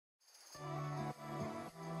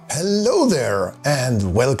Hello there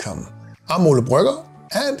and welcome. I'm Ole Brygger,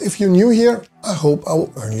 and if you're new here, I hope I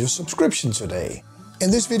will earn your subscription today.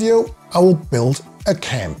 In this video, I will build a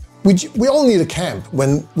camp. We all need a camp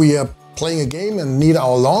when we are playing a game and need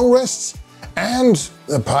our long rests, and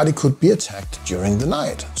the party could be attacked during the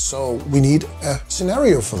night. So we need a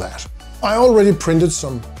scenario for that. I already printed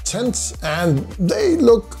some tents and they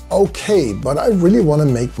look okay, but I really want to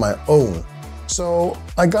make my own. So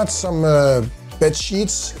I got some bed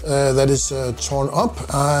sheets that is torn up.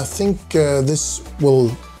 I think this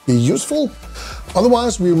will be useful.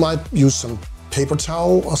 Otherwise, we might use some paper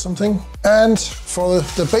towel or something. And for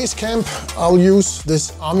the base camp, I'll use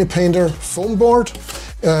this Army Painter foam board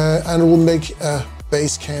and we'll make a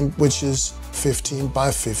base camp which is 15 by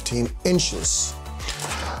 15 inches.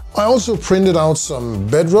 I also printed out some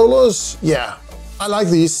bed rollers. Yeah, I like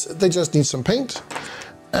these. They just need some paint.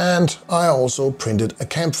 And I also printed a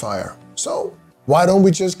campfire. So why don't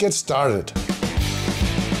we just get started?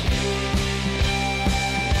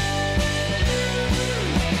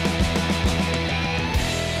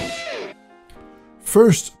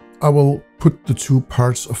 First, I will put the two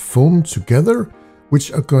parts of foam together,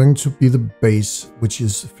 which are going to be the base, which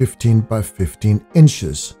is 15 by 15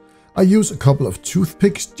 inches. I use a couple of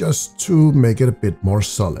toothpicks just to make it a bit more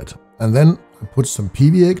solid. And then I put some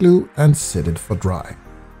PVA glue and set it for dry.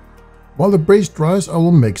 While the base dries, I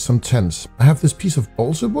will make some tents. I have this piece of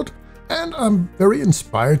balsa wood and I'm very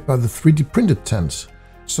inspired by the 3D printed tents.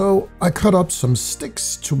 So I cut up some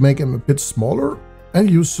sticks to make them a bit smaller and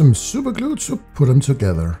use some super glue to put them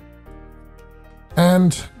together.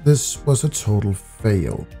 And this was a total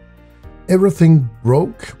fail. Everything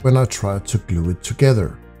broke when I tried to glue it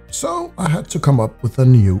together. So I had to come up with a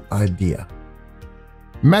new idea.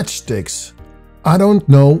 Matchsticks. I don't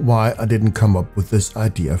know why I didn't come up with this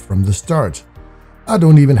idea from the start. I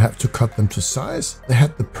don't even have to cut them to size. They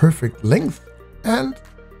had the perfect length and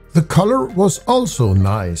the color was also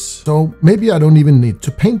nice. So maybe I don't even need to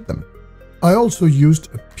paint them. I also used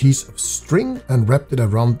a piece of string and wrapped it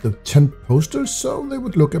around the tent posters so they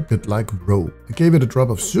would look a bit like rope. I gave it a drop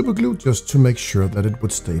of super glue just to make sure that it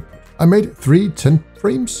would stay put. I made 3 tent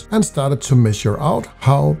frames and started to measure out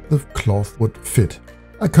how the cloth would fit.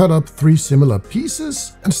 I cut up 3 similar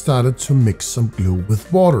pieces and started to mix some glue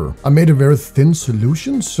with water. I made a very thin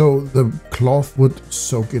solution so the cloth would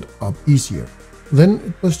soak it up easier. Then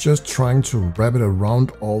it was just trying to wrap it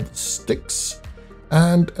around all the sticks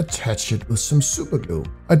and attach it with some super glue.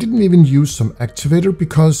 I didn't even use some activator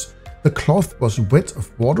because the cloth was wet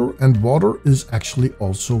of water and water is actually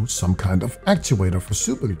also some kind of activator for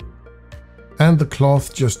super glue. And the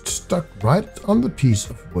cloth just stuck right on the piece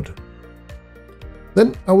of wood.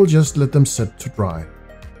 Then I will just let them set to dry.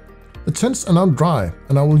 The tents are now dry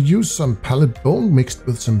and I will use some pallet bone mixed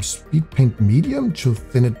with some speed paint medium to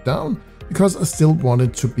thin it down because I still want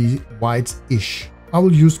it to be white-ish. I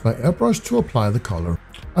will use my airbrush to apply the color.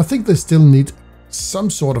 I think they still need some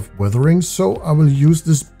sort of weathering, so I will use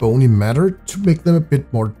this bony matter to make them a bit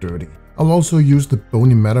more dirty. I'll also use the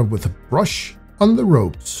bony matter with a brush on the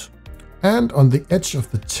ropes and on the edge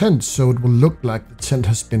of the tent so it will look like the tent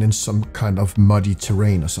has been in some kind of muddy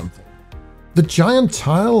terrain or something. The giant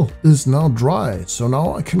tile is now dry, so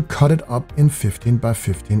now I can cut it up in 15 by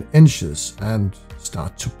 15 inches and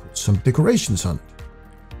start to put some decorations on it.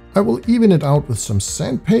 I will even it out with some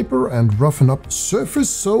sandpaper and roughen up the surface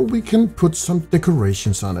so we can put some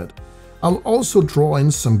decorations on it. I'll also draw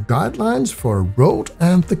in some guidelines for a road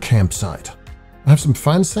and the campsite. I have some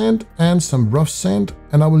fine sand and some rough sand,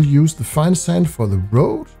 and I will use the fine sand for the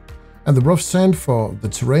road and the rough sand for the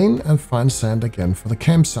terrain and fine sand again for the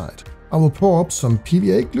campsite. I will pour up some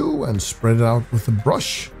PVA glue and spread it out with a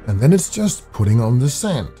brush, and then it's just putting on the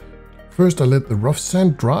sand. First I let the rough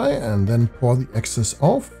sand dry and then pour the excess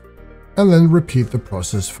off, and then repeat the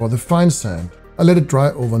process for the fine sand. I let it dry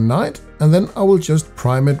overnight and then I will just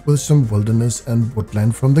prime it with some wilderness and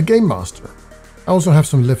woodland from the Game Master. I also have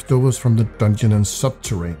some leftovers from the dungeon and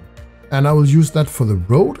subterranean, and I will use that for the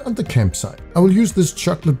road and the campsite. I will use this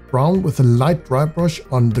chocolate brown with a light dry brush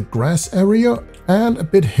on the grass area and a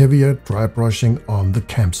bit heavier dry brushing on the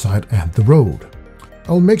campsite and the road.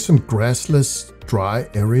 I will make some grassless dry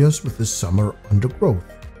areas with the summer undergrowth.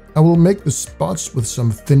 I will make the spots with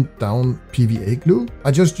some thinned down PVA glue.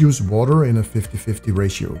 I just use water in a 50-50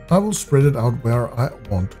 ratio. I will spread it out where I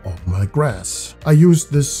want all my grass. I use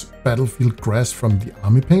this battlefield grass from the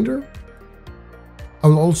Army Painter. I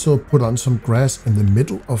will also put on some grass in the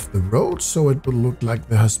middle of the road so it will look like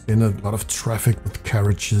there has been a lot of traffic with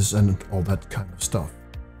carriages and all that kind of stuff.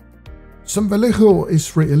 Some Vallejo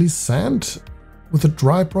Israeli sand with a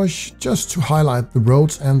dry brush just to highlight the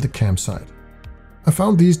roads and the campsite. I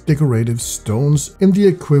found these decorative stones in the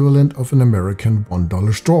equivalent of an American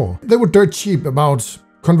 $1 store. They were dirt cheap, about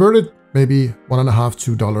converted maybe $1.50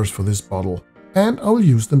 to $2 for this bottle. And I will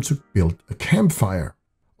use them to build a campfire.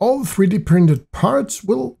 All 3D printed parts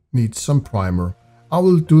will need some primer. I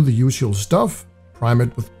will do the usual stuff, prime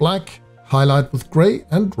it with black, highlight with gray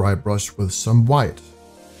and dry brush with some white.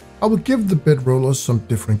 I will give the bed rollers some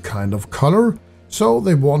different kind of color so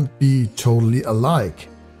they won't be totally alike.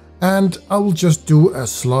 And I will just do a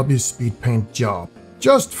sloppy speed paint job.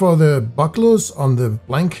 Just for the bucklers on the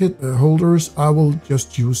blanket holders, I will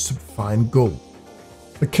just use some fine gold.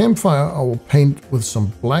 The campfire I will paint with some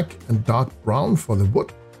black and dark brown for the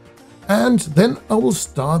wood. And then I will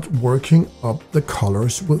start working up the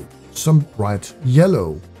colors with some bright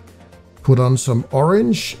yellow. Put on some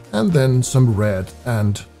orange and then some red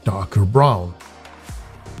and darker brown.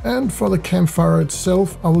 And for the campfire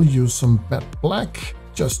itself, I will use some matte black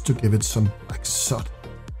just to give it some black soot.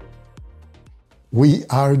 We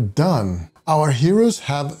are done. Our heroes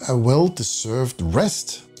have a well-deserved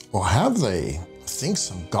rest. Or have they? I think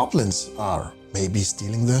some goblins are maybe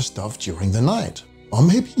stealing their stuff during the night. Or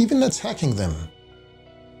maybe even attacking them.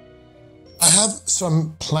 I have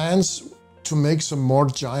some plans to make some more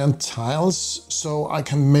giant tiles so I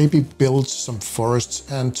can maybe build some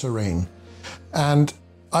forests and terrain. And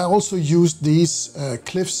I also used these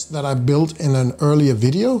cliffs that I built in an earlier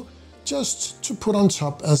video just to put on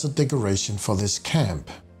top as a decoration for this camp.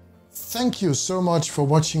 Thank you so much for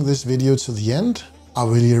watching this video to the end. I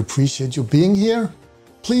really appreciate you being here.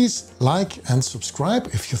 Please like and subscribe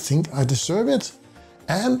if you think I deserve it.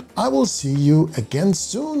 And I will see you again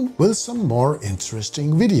soon with some more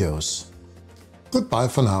interesting videos. Goodbye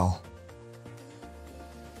for now.